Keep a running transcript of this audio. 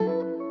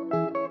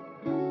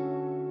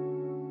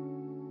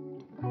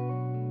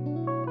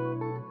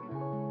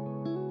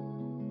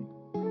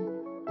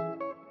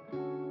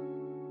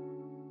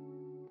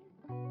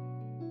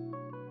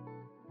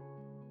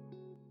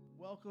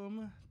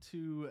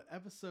to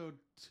episode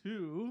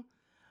 2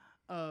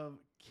 of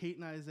Kate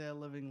and Isaiah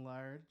Living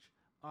Large.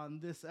 On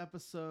this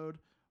episode,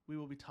 we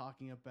will be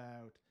talking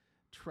about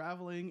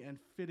traveling and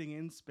fitting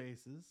in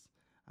spaces.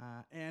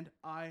 And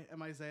I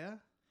am Isaiah.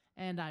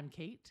 And I'm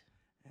Kate.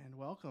 And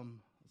welcome.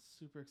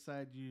 Super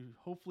excited you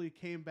hopefully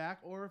came back,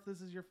 or if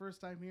this is your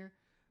first time here,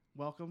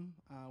 welcome.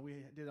 We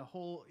did a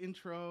whole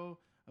intro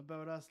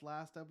about us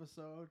last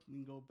episode. You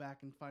can go back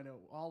and find out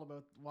all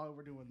about why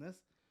we're doing this.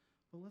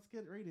 But let's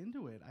get right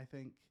into it, I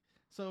think.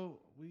 So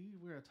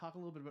we're going to talk a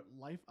little bit about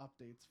life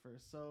updates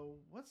first. So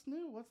what's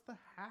new? What's the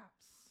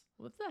haps?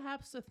 What's the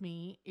haps with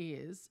me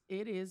is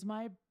it is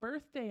my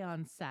birthday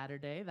on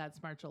Saturday.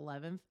 That's March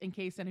 11th. In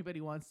case anybody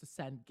wants to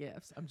send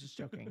gifts. I'm just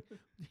joking.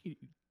 You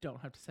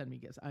don't have to send me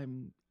gifts.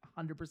 I'm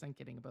 100%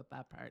 kidding about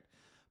that part.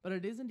 But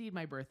it is indeed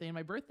my birthday. And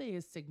my birthday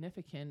is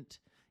significant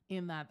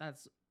in that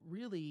that's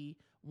really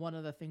one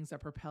of the things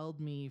that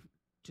propelled me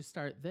to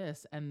start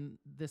this and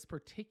this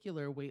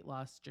particular weight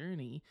loss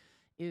journey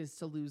is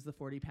to lose the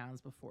 40 pounds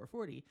before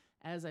 40.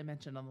 As I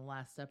mentioned on the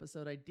last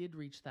episode, I did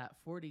reach that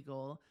 40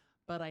 goal,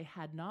 but I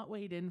had not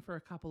weighed in for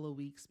a couple of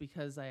weeks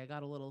because I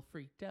got a little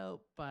freaked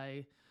out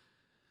by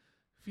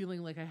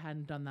feeling like I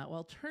hadn't done that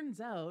well. Turns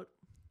out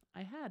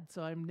I had.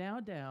 So I'm now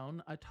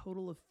down a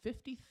total of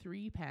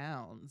 53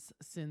 pounds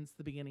since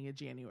the beginning of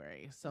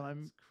January. So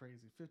That's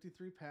crazy.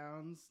 53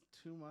 pounds,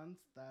 2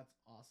 months. That's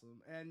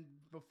awesome. And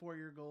before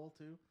your goal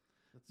too.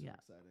 That's so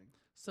exciting.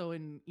 So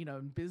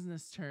in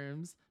business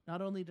terms,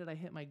 not only did I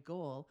hit my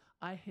goal,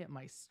 I hit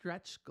my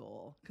stretch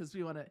goal because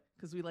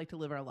we like to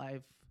live our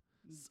life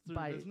through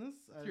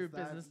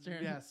business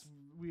terms. Yes,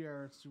 we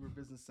are super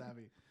business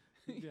savvy.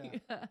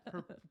 Yeah.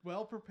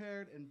 Well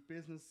prepared and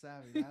business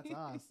savvy. That's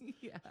us.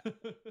 Yeah.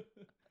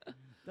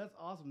 That's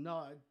awesome.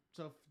 No,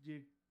 so you're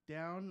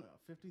down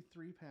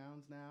 53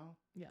 pounds now.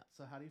 Yeah.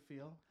 So how do you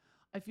feel?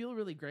 I feel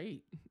really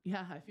great.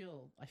 Yeah, I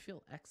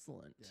feel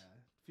excellent. Yeah.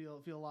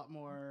 Feel a lot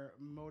more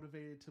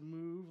motivated to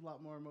move, a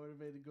lot more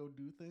motivated to go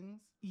do things.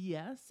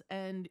 Yes,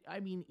 and I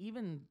mean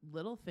even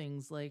little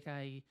things like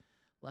I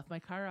left my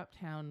car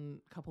uptown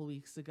a couple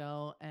weeks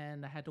ago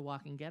and I had to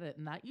walk and get it.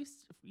 And that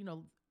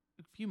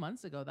a few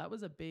months ago, that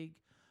was a big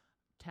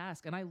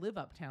task. And I live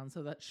uptown,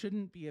 so that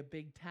shouldn't be a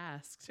big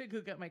task to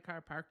go get my car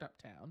parked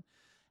uptown.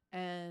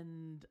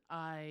 And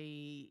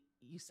I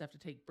used to have to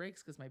take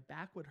breaks because my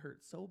back would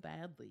hurt so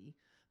badly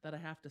that I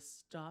have to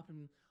stop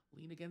and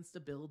lean against a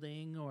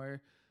building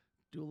or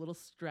do a little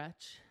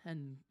stretch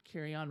and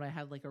carry on. I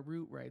had like a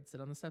route where I'd sit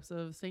on the steps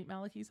of St.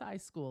 Malachy's High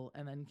School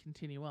and then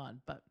continue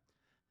on. But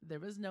there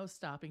was no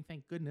stopping,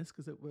 thank goodness,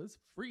 because it was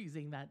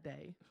freezing that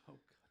day. Oh, God.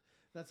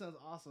 That sounds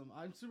awesome.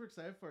 I'm super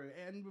excited for you.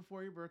 And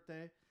before your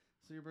birthday,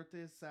 so your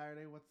birthday is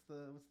Saturday. What's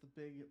the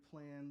big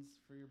plans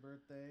for your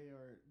birthday,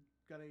 or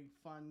got any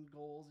fun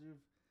goals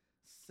you've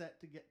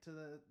set to get to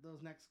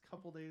those next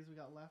couple days we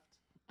got left?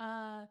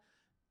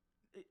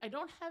 I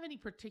don't have any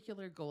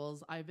particular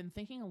goals. I've been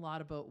thinking a lot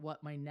about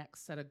what my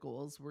next set of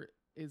goals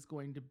is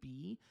going to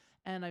be.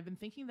 And I've been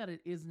thinking that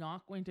it is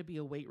not going to be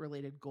a weight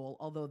related goal,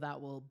 although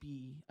that will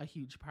be a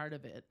huge part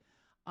of it.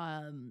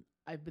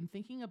 I've been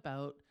thinking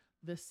about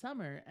this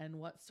summer and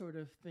what sort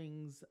of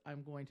things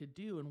I'm going to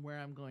do and where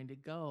I'm going to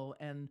go.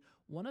 And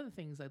one of the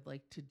things I'd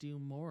like to do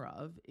more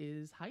of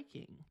is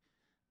hiking.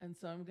 And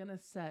so I'm going to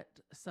set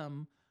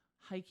some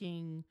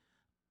hiking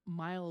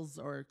miles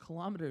or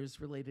kilometers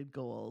related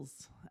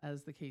goals,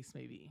 as the case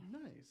may be.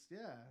 Nice.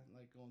 Yeah.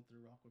 Like going through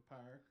Rockwood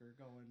Park or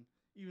going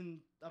even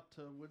up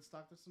to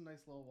Woodstock. There's some nice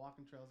little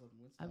walking trails up in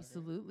Woodstock.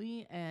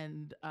 Absolutely. Right?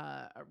 And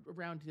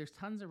there's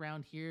tons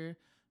around here,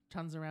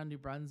 tons around New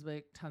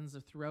Brunswick, tons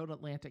of throughout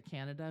Atlantic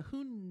Canada.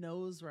 Who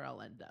knows where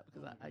I'll end up,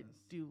 because I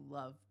do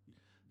love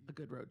a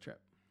good road trip.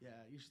 Yeah.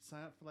 You should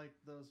sign up for like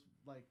those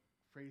like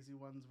crazy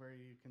ones where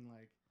you can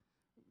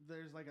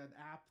there's like an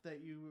app that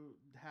you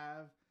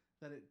have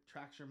that it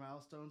tracks your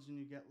milestones and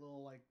you get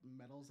little like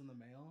medals in the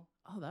mail.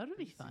 Oh, that would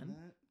be fun.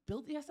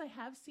 Yes, I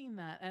have seen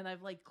that. And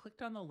I've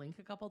clicked on the link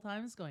a couple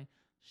times going,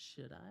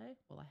 should I?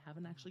 Well, I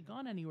haven't actually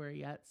gone anywhere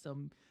yet. So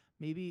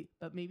maybe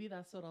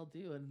that's what I'll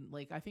do. And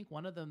I think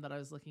one of them that I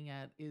was looking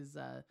at is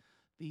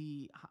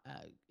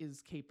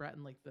is Cape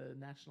Breton, the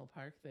national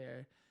park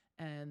there.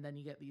 And then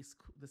you get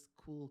this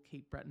cool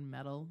Cape Breton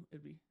medal.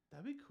 That'd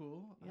be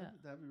cool. Yeah.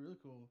 That'd be really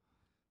cool.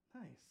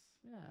 Nice.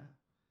 Yeah.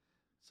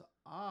 So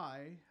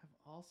I have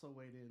also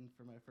weighed in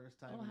for my first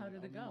time. Oh, how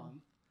did it go?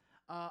 Month.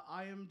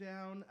 I am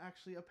down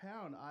actually a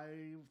pound.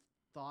 I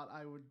thought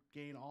I would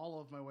gain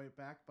all of my weight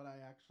back, but I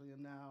actually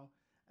am now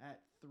at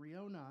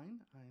 309.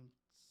 I'm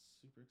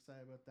super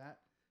excited about that.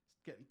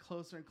 It's getting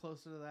closer and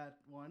closer to that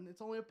one.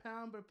 It's only a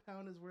pound, but a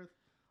pound is worth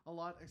a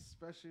lot,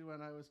 especially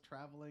when I was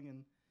traveling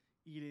and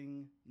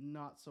eating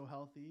not so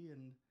healthy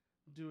and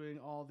doing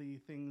all the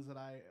things that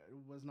I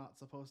was not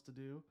supposed to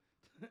do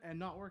and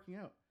not working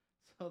out.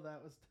 So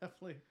that was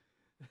definitely...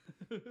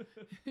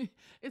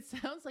 It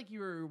sounds like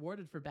you were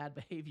rewarded for bad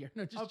behavior.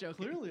 No, just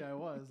joking. Clearly I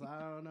was. I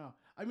don't know.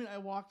 I mean, I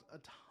walked a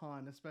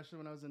ton, especially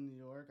when I was in New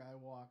York. I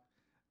walked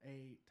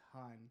a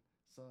ton.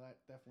 So that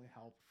definitely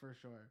helped for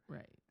sure.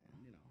 Right.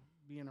 And,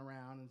 being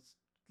around and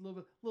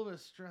little bit of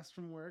stress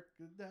from work.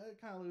 That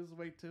kind of loses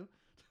weight too.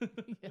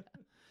 Yeah.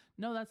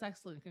 No, that's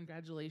excellent.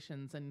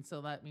 Congratulations. And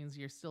so that means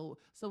you're still.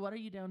 So what are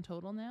you down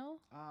total now?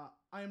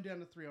 I am down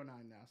to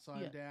 309 now. So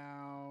Yeah. I'm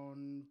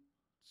down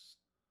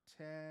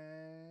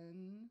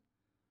 10.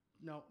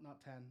 No,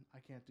 not 10. I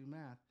can't do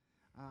math.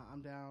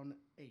 I'm down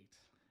 8.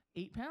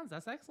 8 pounds.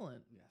 That's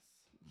excellent. Yes.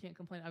 Can't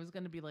complain. I was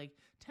going to be like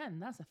 10.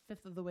 That's a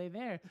fifth of the way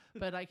there,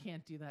 but I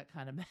can't do that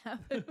kind of math.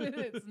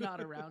 It's not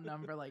a round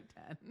number like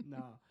 10.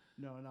 No,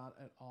 not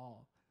at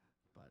all.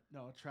 But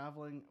no,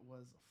 traveling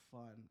was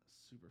fun.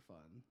 Super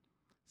fun.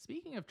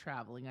 Speaking of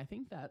traveling, I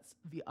think that's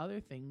the other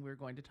thing we're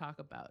going to talk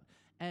about.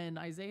 And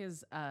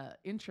Isaiah's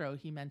intro,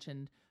 he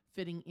mentioned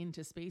fitting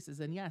into spaces.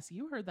 And yes,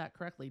 you heard that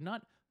correctly.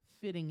 Not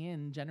fitting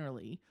in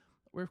generally.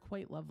 We're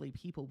quite lovely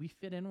people. We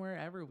fit in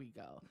wherever we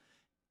go.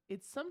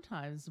 It's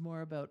sometimes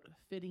more about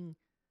fitting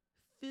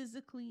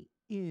physically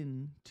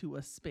into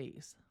a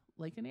space,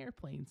 like an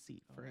airplane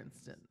seat, for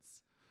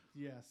instance.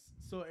 Yes.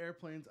 So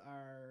airplanes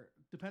are,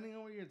 depending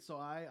on where you're, so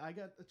I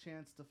got a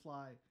chance to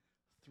fly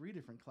 3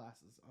 different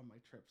classes on my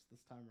trips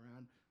this time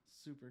around.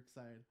 Super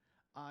excited.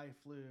 I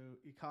flew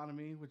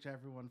economy, which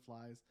everyone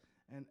flies,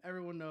 and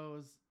everyone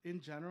knows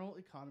in general,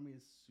 economy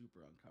is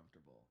super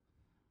uncomfortable.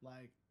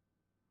 Like,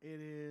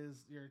 it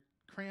is, you're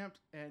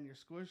cramped and you're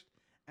squished.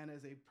 And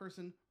as a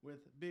person with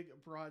big,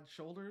 broad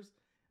shoulders,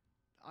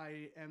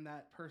 I am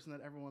that person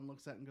that everyone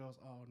looks at and goes,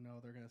 oh no,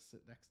 they're going to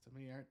sit next to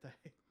me, aren't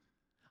they?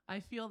 I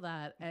feel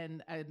that,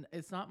 and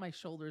it's not my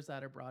shoulders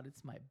that are broad,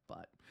 it's my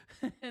butt.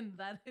 And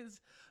that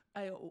is,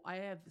 I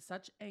have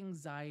such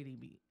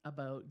anxiety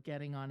about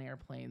getting on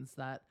airplanes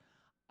that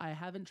I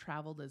haven't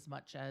traveled as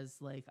much as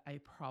like I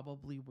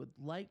probably would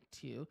like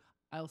to.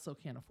 I also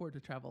can't afford to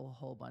travel a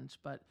whole bunch,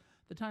 but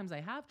the times I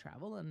have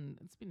traveled, and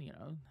it's been,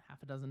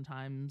 half a dozen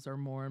times or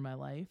more in my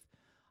life,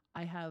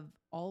 I have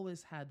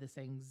always had this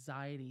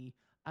anxiety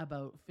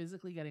about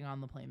physically getting on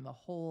the plane, the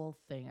whole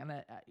thing. And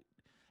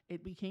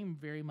it became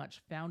very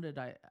much founded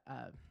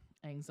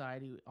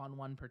anxiety on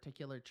one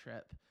particular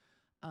trip.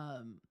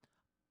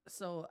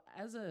 So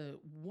as a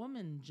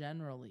woman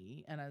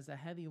generally, and as a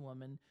heavy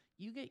woman,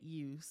 you get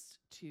used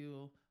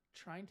to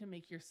trying to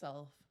make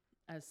yourself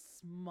as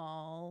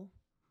small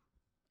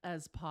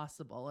as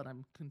possible. And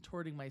I'm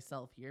contorting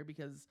myself here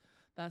because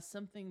that's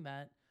something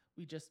that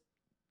we just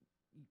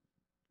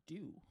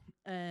do.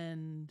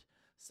 And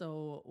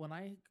so when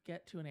I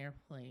get to an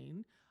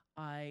airplane,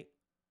 I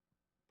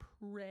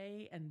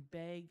pray and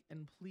beg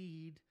and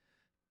plead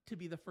to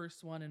be the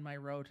first one in my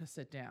row to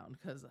sit down,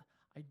 because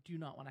I do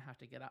not want to have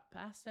to get up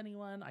past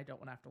anyone. I don't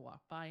want to have to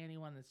walk by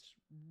anyone. It's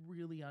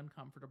really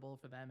uncomfortable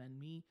for them and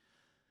me.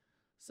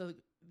 So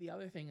the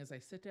other thing is I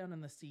sit down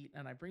in the seat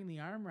and I bring the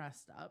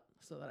armrest up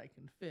so that I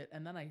can fit,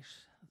 and then I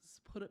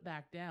put it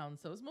back down.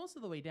 So it's most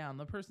of the way down.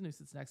 The person who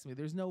sits next to me,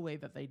 there's no way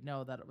that they'd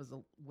know that it was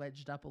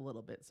wedged up a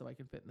little bit so I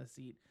can fit in the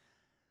seat.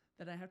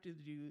 Then I have to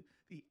do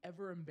the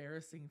ever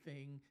embarrassing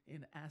thing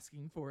in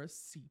asking for a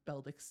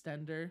seatbelt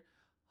extender.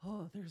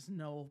 Oh, there's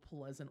no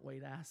pleasant way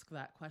to ask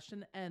that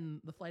question.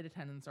 And the flight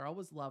attendants are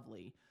always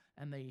lovely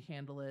and they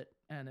handle it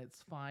and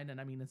it's fine.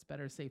 And I mean, it's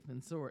better safe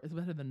than sorry. It's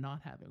better than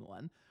not having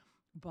one.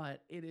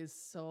 But it is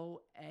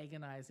so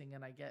agonizing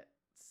and I get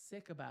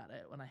sick about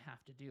it when I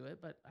have to do it,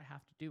 but I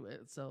have to do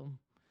it. So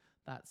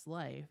that's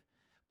life.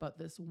 But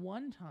this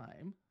one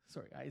time,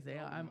 sorry,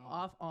 Isaiah, I'm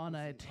off on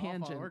a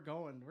tangent. We're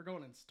going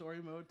in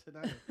story mode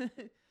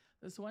tonight.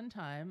 This one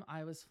time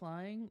I was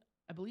flying,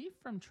 I believe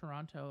from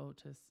Toronto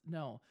to,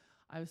 no,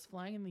 I was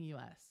flying in the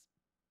US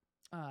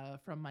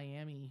from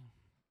Miami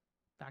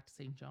back to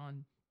St.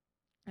 John.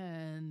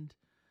 And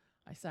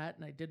I sat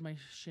and I did my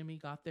shimmy,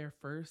 got there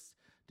first,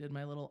 did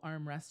my little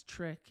armrest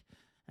trick,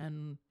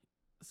 and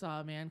saw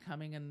a man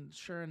coming. And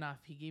sure enough,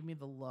 he gave me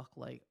the look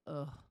like,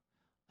 ugh,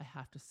 I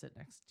have to sit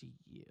next to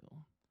you.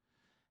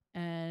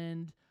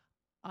 And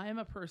I am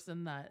a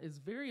person that is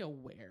very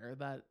aware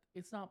that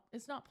it's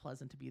not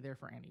pleasant to be there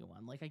for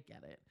anyone. Like, I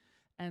get it.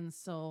 And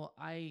so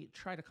I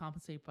try to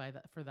compensate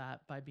for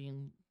that by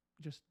being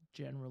just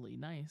generally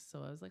nice.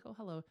 So I was like, oh,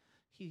 hello.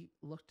 He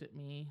looked at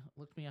me,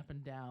 looked me up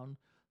and down,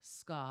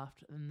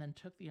 scoffed, and then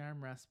took the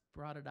armrest,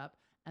 brought it up,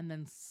 and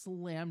then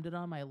slammed it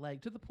on my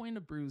leg to the point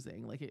of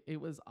bruising. Like, it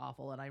was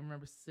awful. And I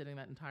remember sitting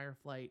that entire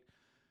flight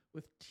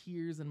with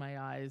tears in my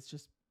eyes,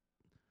 just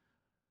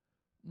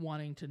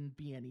wanting to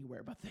be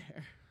anywhere but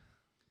there.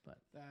 But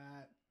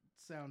that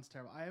sounds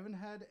terrible. I haven't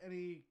had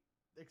any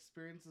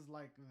experiences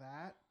like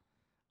that.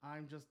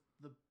 I'm just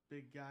the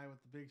big guy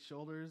with the big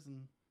shoulders,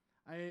 and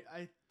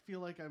I feel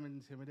like I'm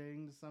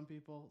intimidating to some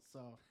people,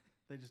 so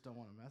they just don't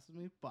want to mess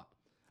with me. But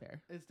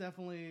fair. It's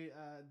definitely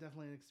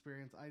an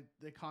experience.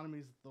 The economy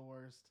is the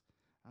worst.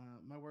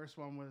 My worst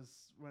one was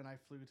when I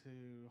flew to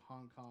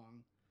Hong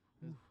Kong.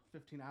 It was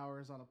 15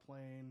 hours on a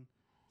plane,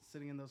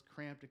 sitting in those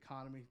cramped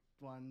economy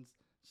ones,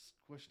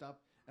 squished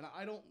up. And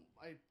I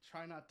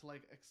try not to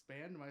like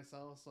expand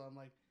myself, so I'm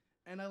like,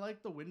 and I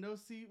like the window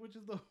seat, which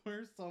is the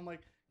worst. So I'm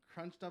like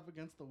crunched up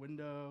against the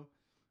window.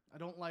 I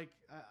don't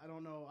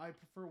know. I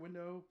prefer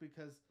window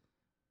because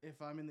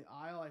if I'm in the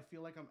aisle, I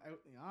feel like I'm out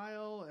in the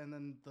aisle, and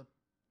then the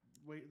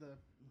the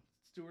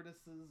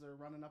stewardesses are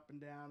running up and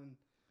down, and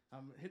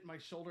I'm hitting my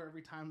shoulder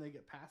every time they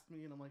get past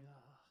me, and I'm like,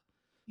 ah.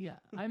 Yeah,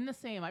 I'm the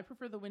same. I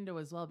prefer the window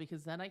as well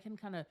because then I can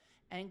kind of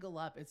angle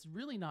up. It's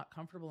really not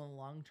comfortable in the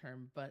long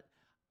term, but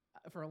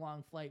for a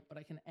long flight, but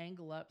I can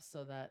angle up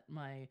so that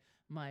my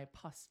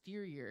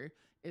posterior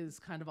is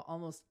kind of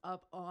almost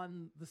up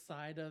on the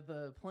side of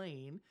the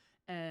plane,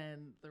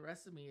 and the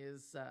rest of me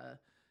is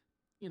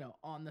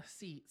on the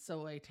seat.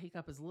 So I take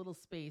up as little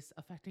space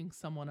affecting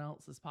someone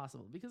else as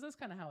possible because that's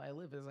kind of how I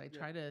live. Is I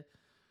try to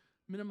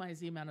minimize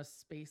the amount of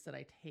space that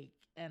I take.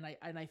 And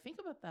I think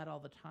about that all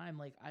the time.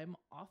 Like I'm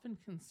often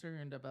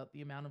concerned about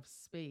the amount of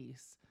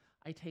space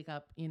I take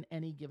up in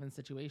any given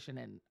situation.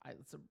 And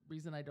it's a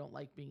reason I don't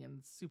like being in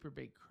super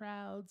big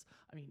crowds.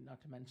 I mean,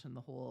 not to mention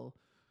the whole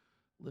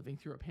living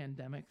through a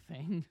pandemic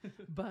thing,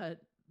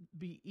 but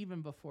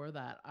even before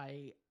that,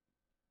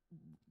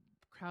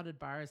 crowded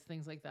bars,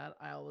 things like that,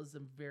 I always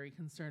am very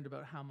concerned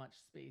about how much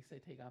space I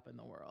take up in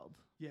the world.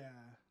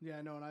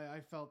 Yeah, no, and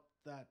I felt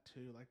that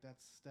too. Like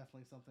that's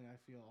definitely something I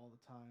feel all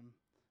the time.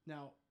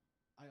 Now,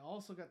 I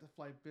also got to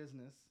fly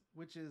business,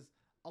 which is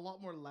a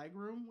lot more leg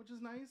room, which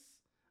is nice.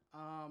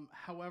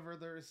 However,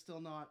 there is still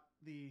not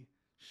the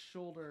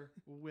shoulder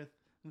width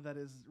that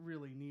is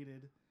really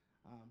needed.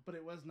 But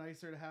it was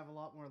nicer to have a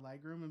lot more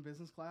leg room in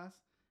business class.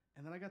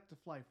 And then I got to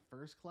fly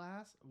first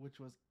class, which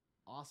was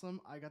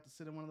awesome. I got to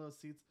sit in one of those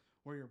seats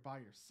where you're by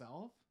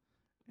yourself,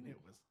 and it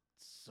was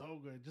so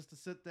good just to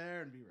sit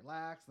there and be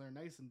relaxed. And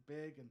they're nice and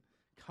big and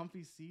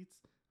comfy seats,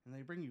 and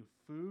they bring you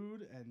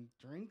food and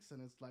drinks,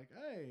 and it's like,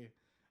 hey,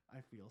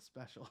 I feel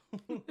special.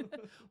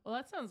 Well,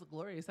 that sounds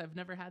glorious. I've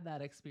never had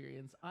that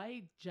experience.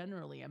 I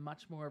generally am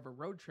much more of a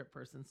road trip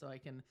person, so I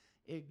can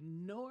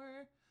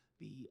ignore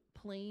the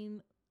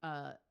plane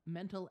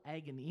mental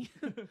agony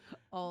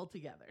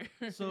altogether.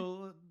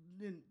 So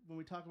when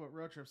we talk about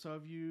road trips, so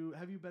have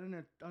you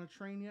been on a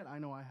train yet? I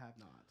know I have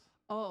not.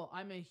 Oh,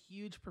 I'm a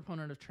huge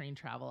proponent of train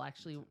travel.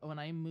 Actually, when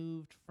I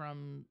moved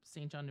from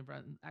St. John, New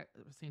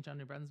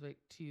Brunswick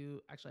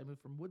to, actually I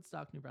moved from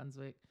Woodstock, New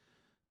Brunswick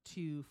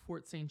to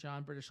Fort St.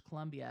 John, British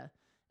Columbia,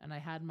 and I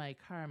had my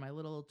car, my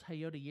little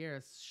Toyota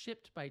Yaris,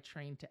 shipped by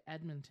train to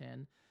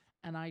Edmonton,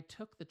 and I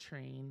took the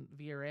train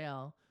via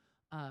rail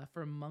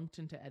from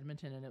Moncton to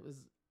Edmonton, and it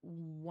was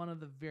one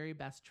of the very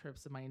best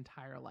trips of my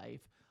entire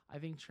life. I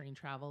think train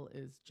travel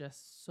is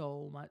just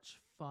so much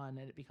fun,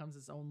 and it becomes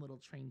its own little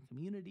train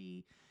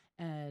community.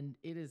 And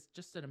it is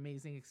just an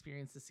amazing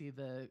experience to see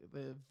the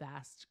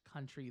vast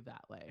country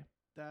that way.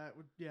 That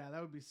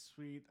would be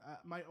sweet.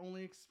 My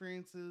only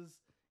experiences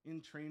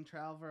in train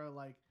travel are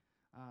like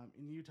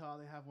in Utah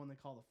they have one they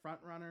call the Front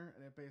Runner,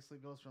 and it basically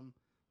goes from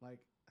like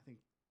I think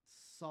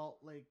Salt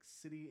Lake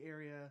City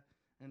area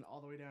and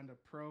all the way down to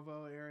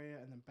Provo area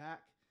and then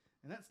back.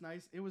 And that's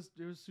nice. It was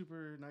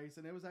super nice,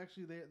 and it was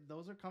actually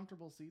those are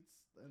comfortable seats.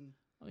 And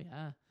oh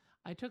yeah,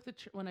 I took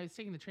when I was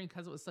taking the train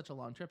because it was such a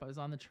long trip. I was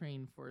on the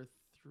train for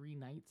 3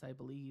 nights, I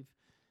believe,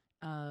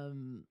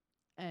 and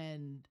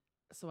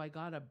so I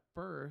got a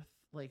berth,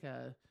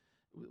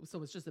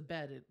 so it's just a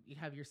bed. You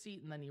have your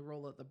seat, and then you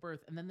roll out the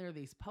berth, and then there are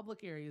these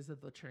public areas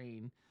of the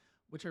train,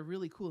 which are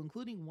really cool,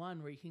 including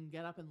one where you can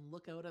get up and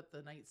look out at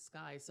the night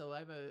sky. So I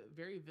have a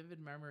very vivid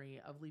memory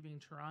of leaving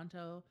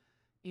Toronto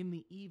in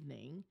the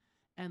evening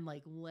and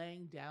like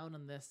laying down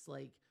on this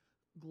like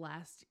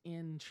glassed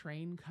in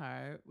train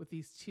car with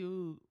these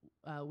two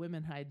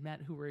women I'd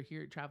met who were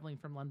here traveling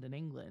from London,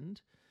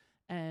 England,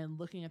 and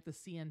looking at the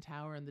CN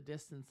Tower in the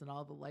distance and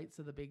all the lights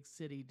of the big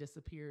city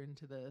disappear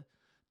into the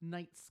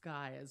night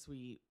sky as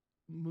we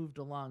moved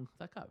along.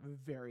 That got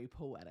very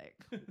poetic.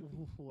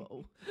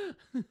 Whoa.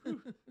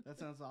 That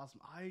sounds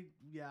awesome. I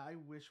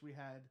wish we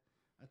had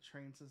a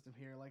train system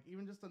here, like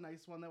even just a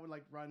nice one that would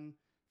like run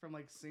from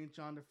like St.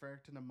 John to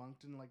Fredericton to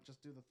Moncton, like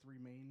just do the 3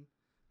 main.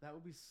 That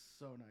would be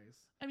so nice.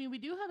 I mean, we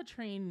do have a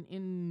train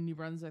in New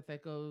Brunswick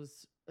that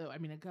goes,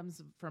 it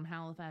comes from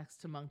Halifax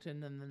to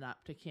Moncton and then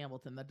up to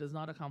Campbellton. That does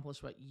not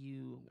accomplish what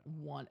you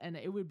want. And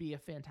it would be a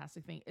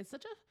fantastic thing.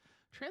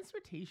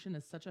 Transportation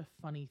is such a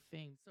funny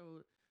thing.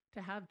 So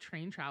to have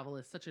train travel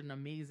is such an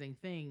amazing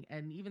thing.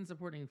 And even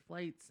supporting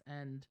flights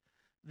and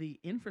the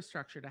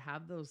infrastructure to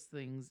have those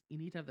things, you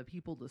need to have the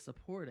people to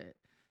support it.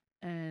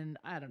 And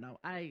I don't know.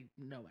 I'm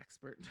no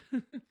expert.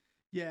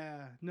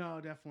 Yeah, no,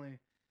 definitely.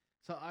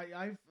 So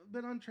I've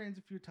been on trains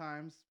a few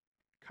times.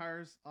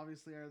 Cars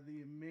obviously are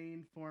the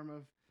main form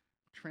of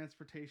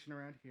transportation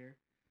around here.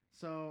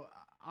 So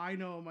I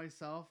know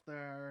myself there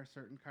are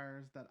certain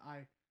cars that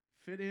I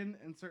fit in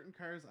and certain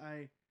cars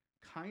I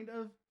kind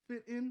of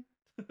fit in.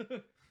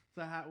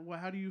 So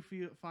how do you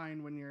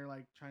find when you're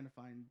like trying to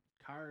find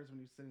cars when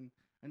you sit in?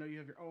 I know you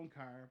have your own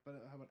car, but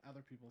how about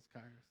other people's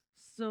cars?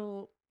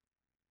 So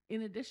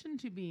in addition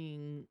to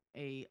being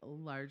a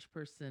large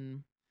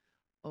person,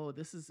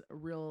 this is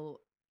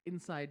real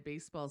inside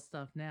baseball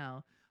stuff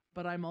now,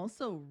 but I'm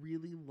also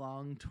really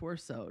long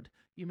torsoed.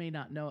 You may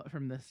not know it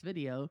from this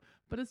video,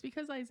 but it's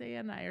because Isaiah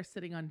and I are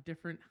sitting on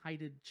different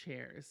heighted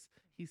chairs.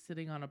 He's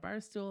sitting on a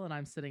bar stool and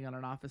I'm sitting on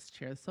an office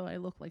chair, so I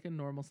look like a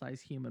normal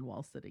sized human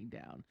while sitting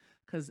down.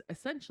 Because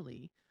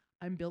essentially,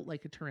 I'm built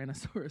like a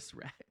Tyrannosaurus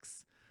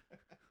Rex.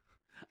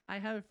 I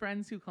have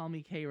friends who call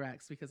me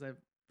K-Rex because I have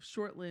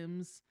short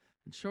limbs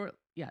and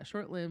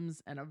short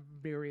limbs and a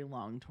very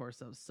long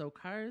torso. So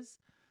cars,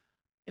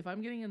 if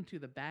I'm getting into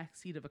the back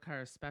seat of a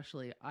car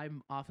especially,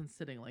 I'm often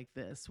sitting like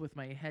this with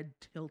my head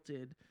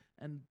tilted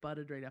and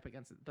butted right up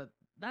against it. But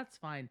that's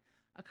fine.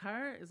 A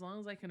car, as long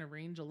as I can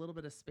arrange a little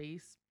bit of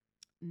space,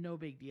 no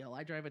big deal.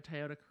 I drive a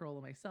Toyota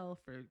Corolla myself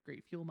for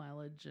great fuel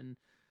mileage and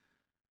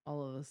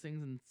all of those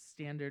things, and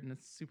standard, and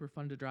it's super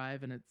fun to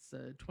drive, and it's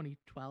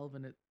 2012,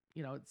 and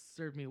it's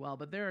served me well.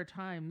 But there are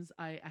times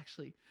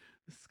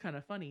this is kind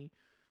of funny.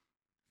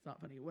 It's not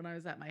funny. When I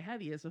was at my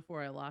heaviest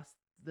before I lost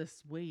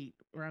this weight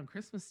around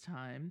Christmas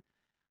time,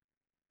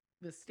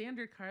 the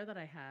standard car that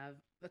I have,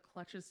 the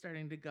clutch is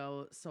starting to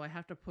go, so I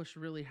have to push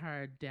really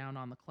hard down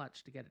on the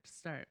clutch to get it to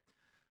start.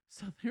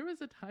 So there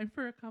was a time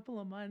for a couple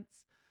of months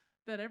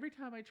that every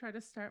time I try to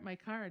start my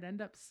car, I'd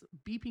end up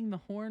beeping the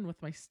horn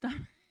with my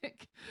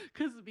stomach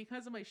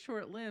because of my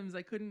short limbs.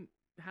 I couldn't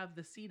have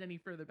the seat any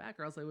further back,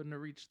 or else I wouldn't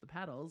have reached the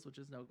pedals, which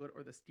is no good,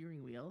 or the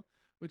steering wheel,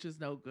 which is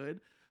no good.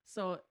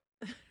 So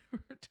there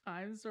were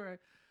times where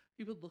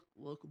people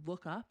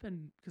look up,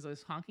 and because I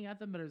was honking at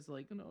them, but I was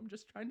like, no, I'm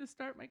just trying to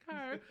start my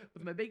car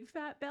with my big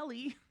fat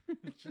belly.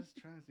 Just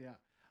trying to, yeah.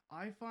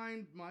 I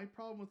find my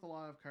problem with a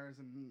lot of cars,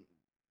 and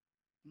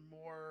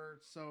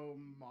more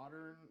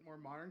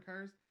modern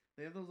cars,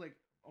 they have those like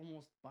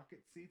almost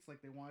bucket seats,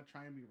 like they want to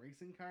try and be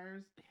racing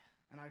cars,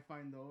 and I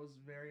find those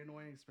very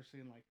annoying, especially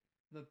in like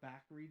the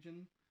back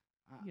region.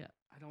 Yeah.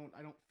 I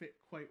don't fit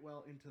quite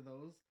well into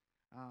those,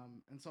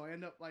 and so I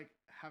end up like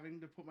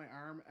having to put my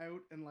arm out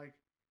and like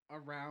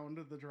around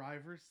the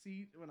driver's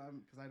seat because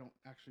I don't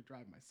actually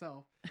drive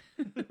myself.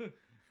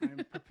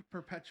 I'm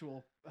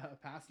perpetual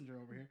passenger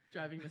over here,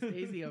 driving Miss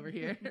Daisy over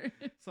here.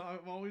 So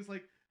I'm always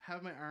like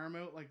have my arm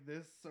out like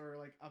this, or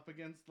like up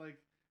against like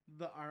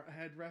the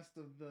headrest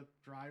of the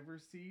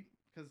driver's seat,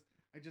 because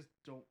I just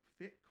don't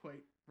fit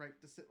quite right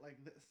to sit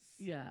like this.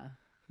 Yeah,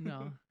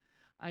 no,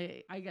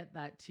 I get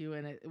that too,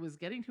 and it was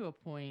getting to a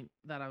point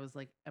that I was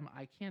like,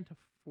 I can't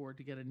afford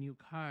to get a new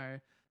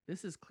car.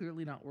 This is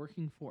clearly not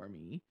working for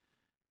me.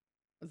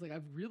 I was like,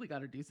 I've really got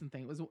to do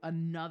something. It was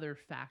another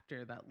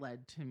factor that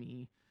led to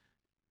me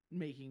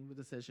making the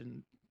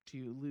decision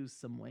to lose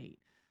some weight.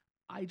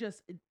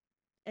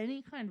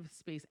 Any kind of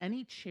space,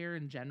 any chair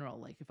in general,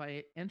 like if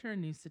I enter a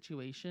new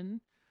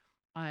situation,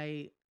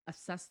 I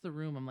assess the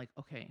room. I'm like,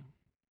 okay,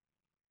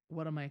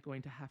 what am I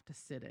going to have to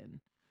sit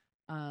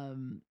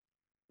in?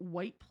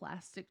 White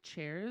plastic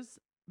chairs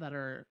that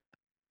are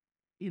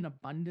in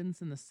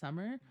abundance in the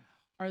summer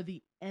are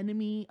the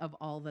enemy of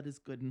all that is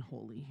good and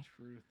holy.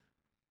 Truth.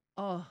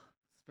 Oh,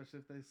 especially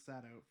if they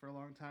sat out for a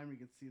long time, you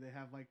can see they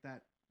have like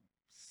that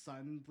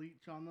sun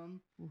bleach on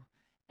them,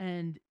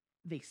 and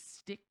they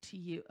stick to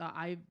you.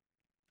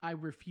 I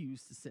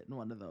refuse to sit in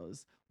one of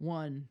those.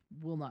 One,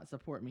 will not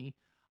support me.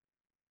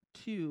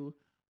 Two,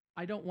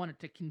 I don't want it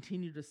to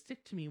continue to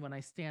stick to me when I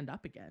stand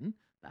up again.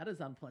 That is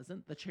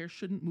unpleasant. The chair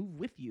shouldn't move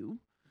with you.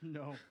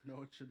 No,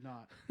 it should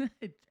not.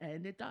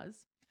 And it does.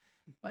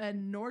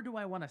 And nor do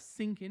I want to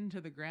sink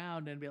into the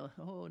ground and be like,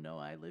 oh no,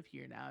 I live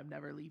here now, I'm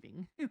never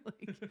leaving.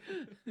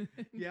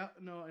 Yeah,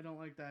 no, I don't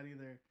like that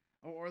either.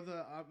 Or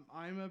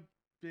I'm a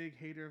big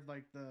hater of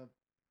like the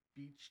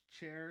beach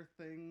chair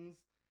things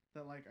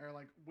that like are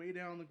like way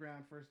down on the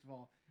ground. First of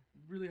all,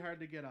 really hard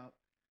to get up,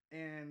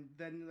 and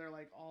then they're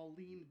like all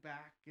leaned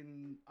back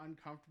and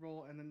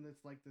uncomfortable, and then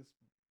it's like this,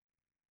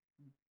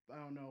 I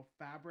don't know,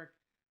 fabric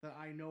that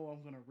I know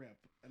I'm gonna rip,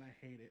 and I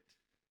hate it.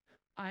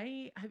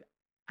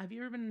 Have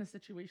you ever been in a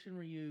situation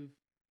where you've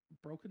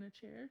broken a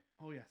chair?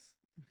 Oh yes.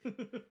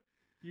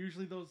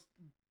 Usually those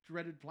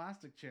dreaded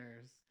plastic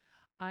chairs.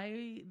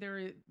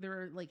 There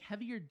are like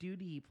heavier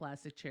duty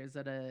plastic chairs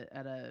at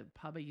a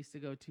pub I used to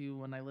go to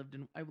when I lived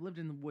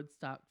in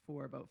Woodstock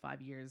for about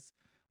 5 years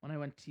when I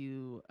went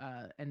to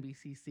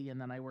NBCC,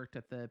 and then I worked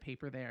at the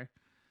paper there.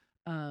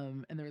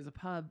 And there was a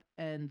pub,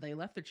 and they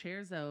left the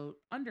chairs out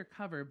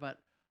undercover, but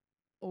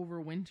over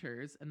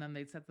winters, and then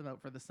they'd set them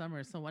out for the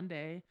summer. So one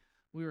day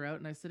we were out,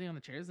 and I was sitting on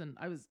the chairs, and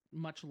I was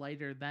much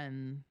lighter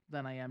then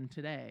than I am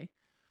today,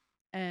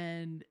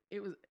 and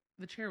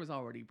the chair was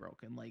already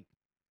broken, like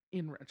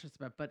in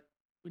retrospect. But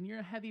when you're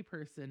a heavy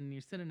person and you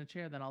sit in a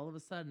chair, then all of a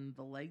sudden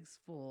the legs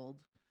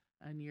fold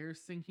and you're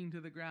sinking to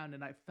the ground,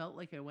 and I felt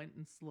like I went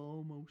in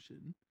slow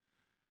motion.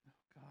 Oh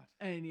God.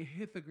 And you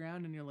hit the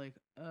ground and you're like,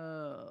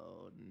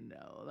 oh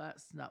no,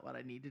 that's not what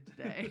I needed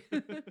today.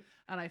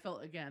 And I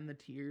felt again the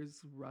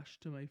tears rush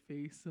to my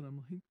face, and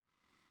I'm like,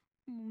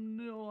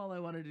 no, all I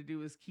wanted to do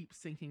was keep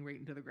sinking right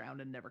into the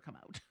ground and never come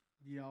out.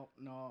 Yep,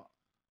 no.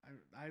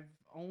 I've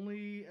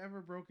only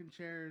ever broken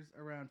chairs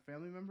around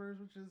family members,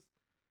 which is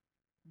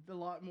a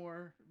lot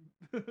more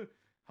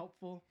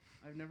helpful.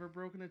 I've never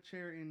broken a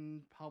chair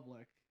in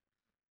public,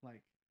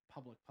 like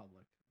public,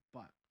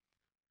 but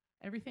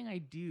everything I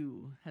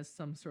do has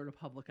some sort of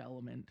public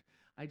element.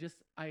 I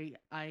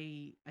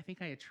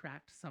think I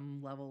attract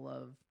some level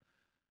of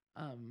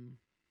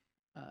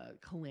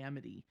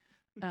calamity.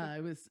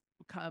 It was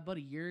about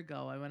a year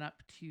ago. I went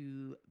up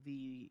to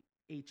the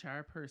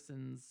HR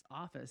person's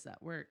office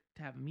at work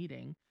to have a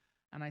meeting,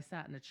 and I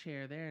sat in a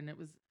chair there, and it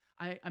was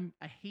I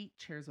hate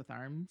chairs with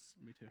arms.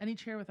 Me too. Any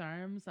chair with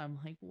arms, I'm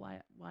like,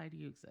 why do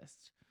you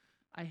exist?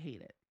 I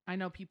hate it. I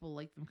know people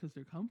like them because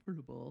they're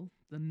comfortable.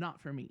 They're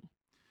not for me,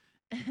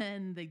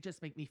 and they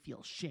just make me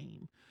feel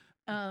shame.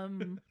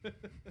 Um,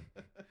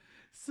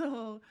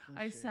 so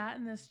I sat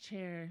in this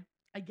chair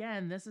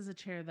again. This is a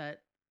chair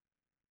that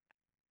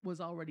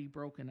was already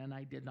broken and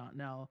I did not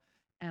know.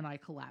 And I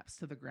collapsed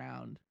to the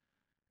ground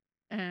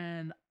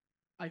and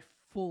I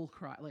full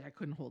cry. Like I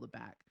couldn't hold it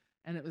back.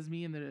 And it was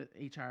me and the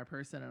HR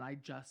person. And I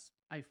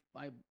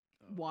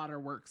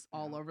waterworks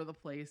all over the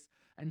place.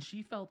 And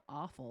she felt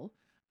awful.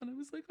 And I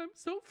was like, I'm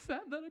so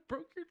fat that I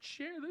broke your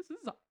chair. This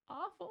is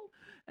awful.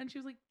 And she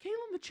was like,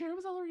 Caitlin, the chair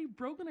was already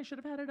broken. I should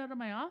have had it out of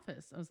my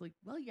office. I was like,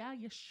 well, yeah,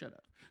 you should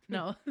have.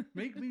 No.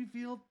 Make me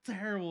feel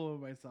terrible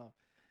with myself.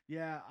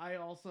 Yeah, I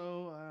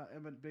also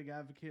am a big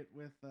advocate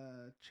with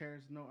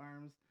chairs, no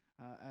arms,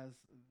 as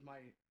my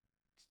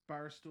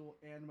bar stool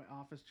and my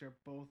office chair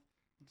both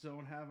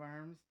don't have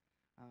arms.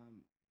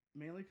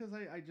 Mainly because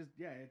I just,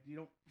 you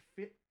don't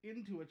fit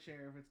into a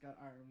chair if it's got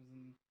arms,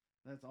 and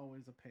that's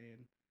always a pain.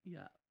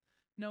 Yeah.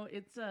 No,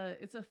 it's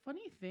a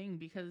funny thing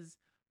because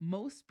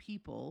most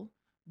people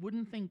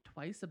wouldn't think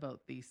twice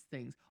about these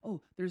things.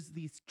 Oh, there's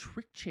these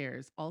trick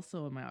chairs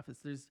also in my office.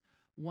 There's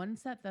one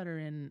set that are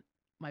in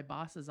my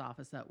boss's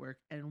office at work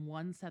and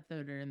one set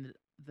that are in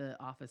the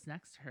office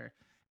next to her.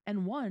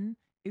 And one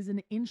is an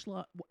inch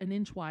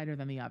wider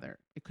than the other.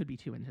 It could be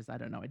 2 inches. I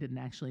don't know. I didn't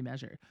actually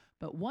measure.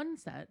 But one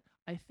set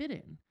I fit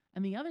in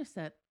and the other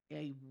set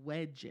I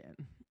wedge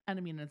in. And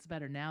I mean, it's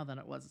better now than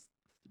it was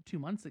 2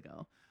 months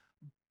ago.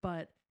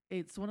 But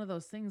it's one of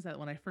those things that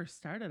when I first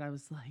started, I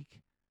was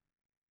like,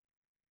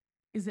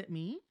 is it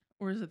me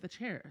or is it the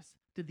chairs?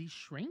 Did these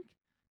shrink?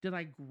 Did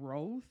I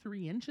grow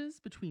 3 inches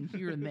between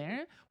here and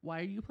there? Why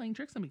are you playing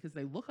tricks on me? Because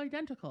they look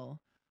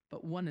identical,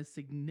 but one is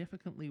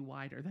significantly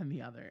wider than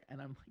the other. And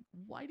I'm like,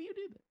 why do you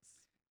do this?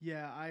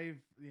 Yeah,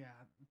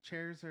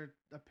 chairs are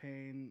a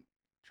pain.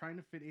 Trying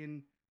to fit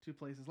in 2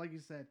 places. Like you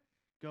said,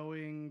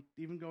 going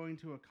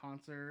to a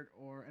concert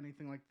or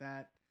anything like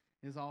that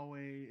is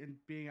always, and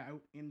being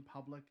out in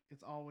public,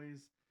 it's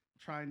always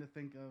trying to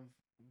think of,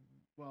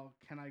 well,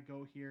 can I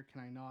go here?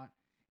 Can I not?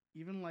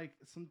 Even like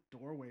some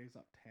doorways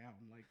uptown,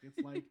 like it's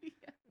like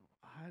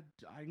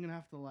I'm gonna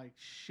have to like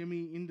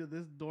shimmy into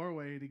this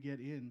doorway to get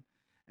in,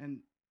 and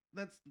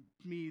that's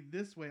me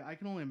this way. I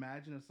can only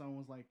imagine if someone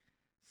was like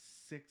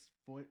 6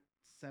 foot,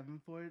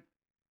 7 foot,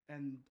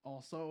 and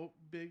also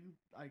big,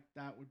 like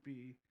that would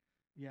be,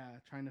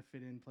 trying to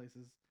fit in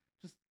places.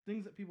 Just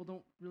things that people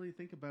don't really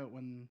think about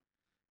when,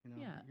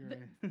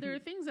 there are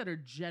things that are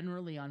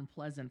generally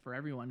unpleasant for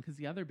everyone because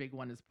the other big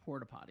one is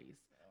porta potties.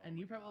 And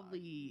you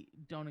probably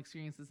don't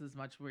experience this as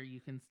much where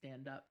you can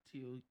stand up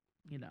to,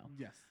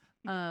 Yes.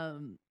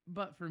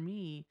 But for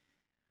me,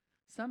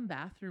 some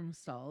bathroom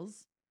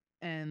stalls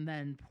and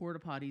then porta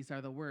potties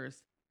are the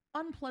worst.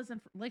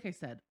 Unpleasant, like I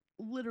said,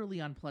 literally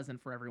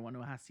unpleasant for everyone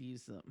who has to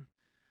use them.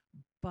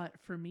 But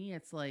for me,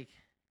 it's like,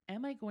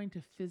 am I going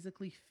to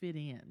physically fit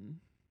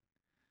in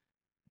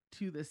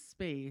to this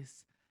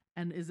space?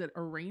 And is it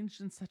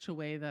arranged in such a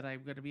way that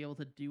I'm going to be able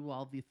to do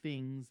all the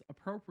things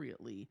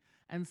appropriately?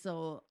 And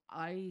so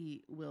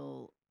I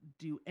will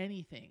do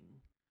anything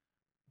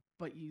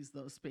but use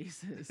those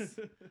spaces,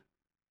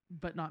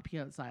 but not pee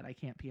outside. I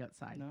can't pee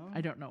outside. No? I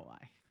don't know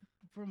why.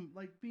 From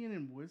like being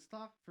in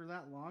Woodstock for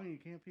that long, you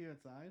can't pee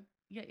outside?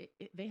 Yeah,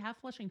 they have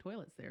flushing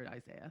toilets there,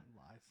 Isaiah.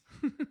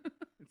 Lies.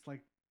 It's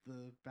like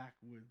the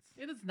backwoods.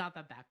 It is not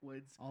that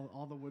backwoods.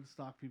 All the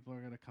Woodstock people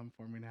are gonna come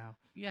for me now.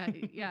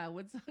 Yeah,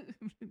 Woodstock.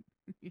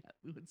 Yeah,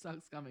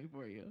 Woodstock's coming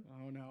for you.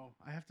 Oh no,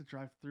 I have to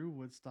drive through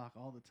Woodstock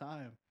all the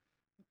time.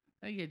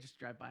 Oh, yeah, just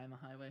drive by on the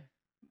highway.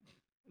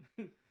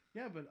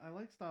 Yeah, but I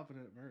like stopping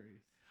at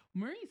Murray's.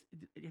 Murray's.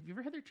 Have you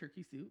ever had their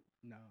turkey soup?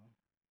 No.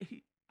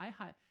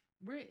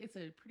 It's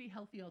a pretty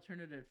healthy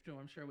alternative to,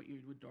 I'm sure, what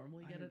you would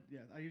normally get at. Yeah,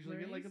 I usually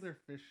get like their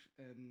fish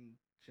and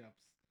chips.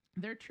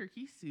 Their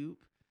turkey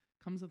soup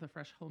comes with a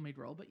fresh homemade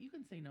roll, but you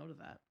can say no to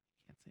that.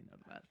 You can't say no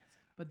to that.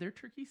 But their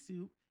turkey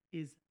soup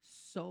is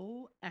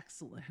so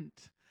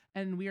excellent.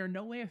 And we are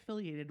no way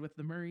affiliated with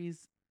the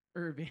Murray's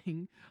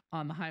Irving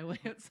on the highway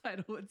outside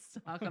of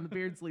Woodstock on the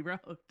Beardsley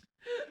Road.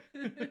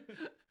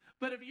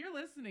 But if you're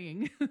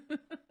listening,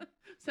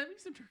 send me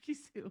some turkey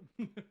soup.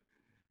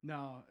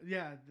 No,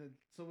 yeah.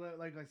 So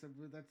like I said,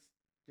 that's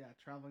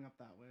traveling up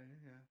that way.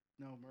 Yeah,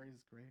 no, Murray's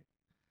is great.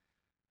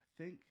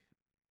 I think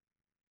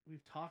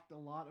we've talked a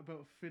lot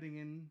about fitting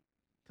in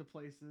to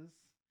places,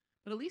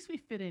 but at least we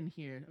fit in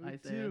here.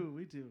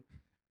 We do,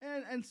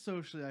 and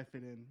socially, I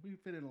fit in. We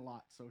fit in a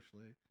lot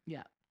socially.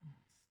 Yeah,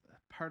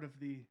 it's part of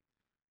the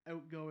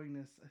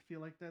outgoingness. I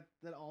feel like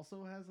that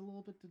also has a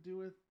little bit to do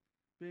with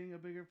being a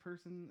bigger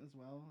person as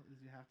well.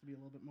 Is you have to be a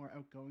little bit more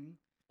outgoing.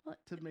 Well,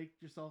 to make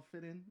yourself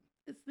fit in?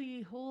 it's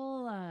the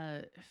whole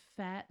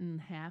fat and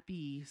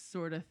happy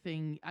sort of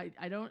thing. I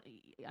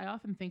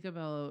often think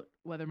about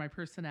whether my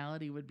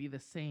personality would be the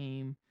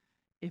same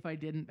if I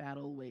didn't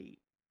battle weight.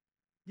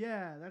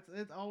 Yeah,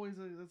 it's always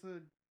that's a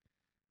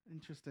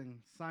interesting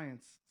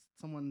science.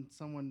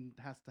 Someone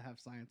has to have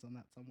science on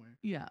that somewhere.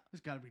 Yeah.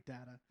 There's got to be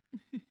data.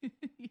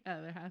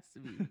 Yeah, there has to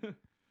be.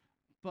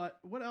 But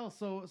what else?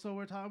 So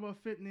we're talking about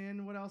fitting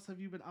in. What else have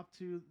you been up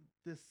to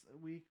this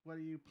week? What are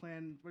your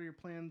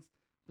plans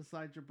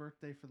besides your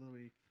birthday for the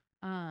week?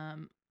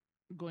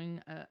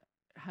 Going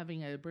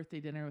having a birthday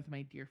dinner with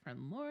my dear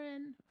friend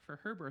Lauren for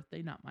her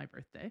birthday, not my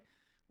birthday.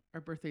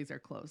 Our birthdays are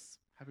close.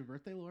 Happy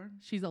birthday, Lauren.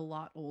 She's a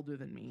lot older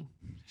than me.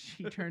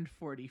 She turned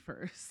 40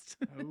 first.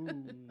 Oh.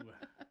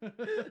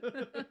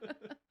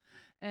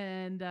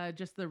 And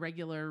just the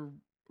regular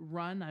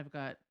run. I've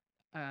got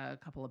a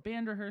couple of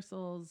band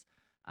rehearsals,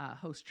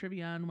 host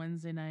trivia on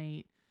Wednesday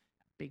night,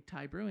 Big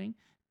Tie Brewing.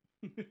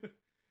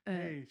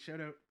 Hey,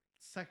 shout out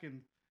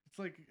second. It's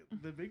like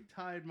the Big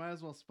Tide might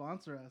as well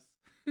sponsor us.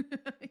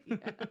 Yeah.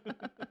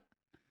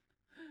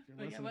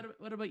 But yeah,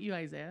 what about you,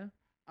 Isaiah?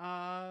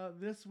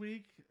 This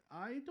week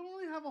I don't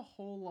really have a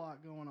whole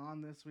lot going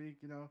on this week.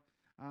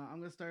 I'm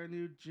gonna start a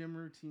new gym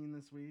routine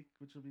this week,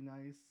 which will be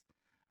nice.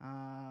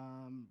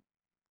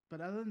 But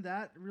other than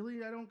that,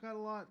 really, I don't got a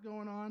lot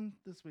going on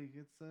this week.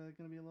 It's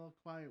gonna be a little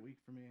quiet week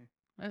for me.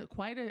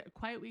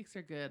 Quiet weeks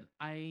are good.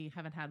 I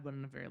haven't had one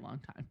in a very long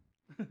time.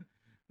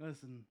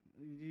 Listen,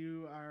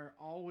 you are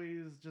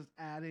always just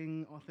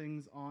adding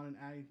things on and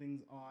adding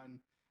things on,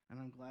 and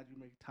I'm glad you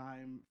make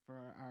time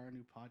for our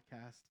new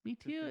podcast. Me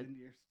to too. fit into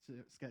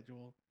your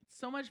schedule. It's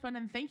so much fun,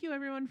 and thank you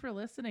everyone for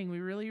listening.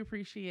 We really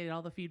appreciate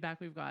all the feedback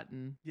we've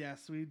gotten.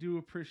 Yes, we do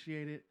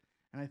appreciate it,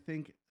 and I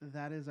think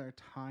that is our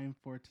time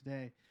for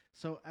today.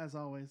 So, as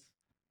always,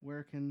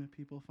 where can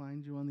people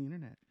find you on the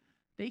internet?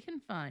 They can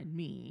find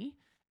me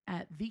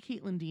at the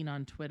Caitlin Dean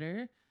on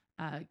Twitter,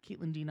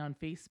 Caitlin Dean on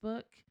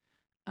Facebook,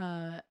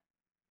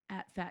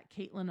 at Fat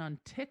Caitlin on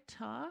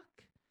TikTok.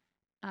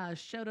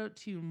 Shout out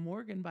to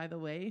Morgan, by the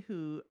way,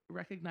 who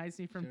recognized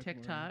me from Shout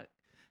TikTok, Morgan.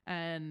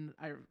 and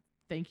I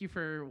thank you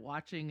for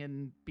watching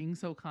and being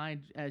so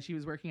kind. She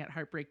was working at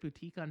Heartbreak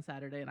Boutique on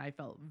Saturday, and I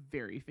felt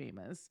very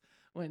famous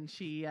when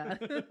she.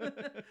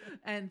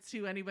 And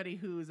to anybody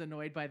who's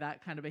annoyed by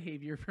that kind of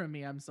behavior from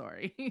me, I'm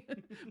sorry.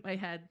 My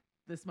head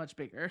this much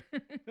bigger.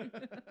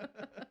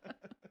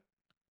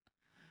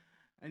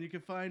 And you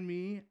can find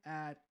me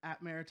at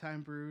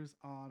Maritime Brews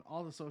on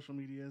all the social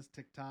medias,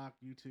 TikTok,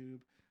 YouTube,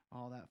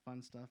 all that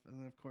fun stuff. And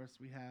then, of course,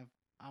 we have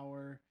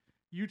our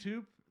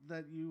YouTube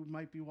that you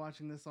might be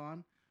watching this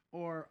on,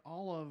 or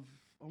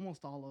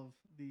almost all of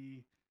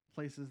the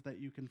places that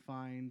you can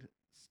find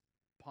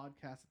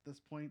podcasts at this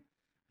point.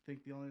 I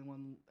think the only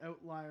one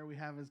outlier we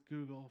have is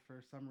Google.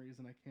 For some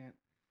reason, I can't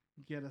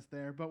get us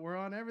there, but we're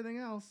on everything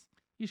else.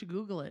 You should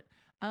Google it.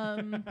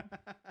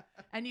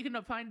 And you can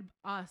find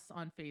us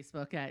on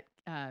Facebook at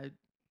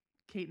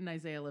Kate and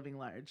Isaiah Living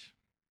Large.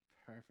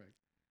 Perfect.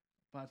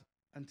 But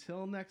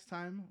until next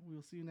time,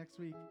 we'll see you next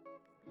week.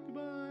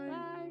 Goodbye.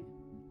 Bye.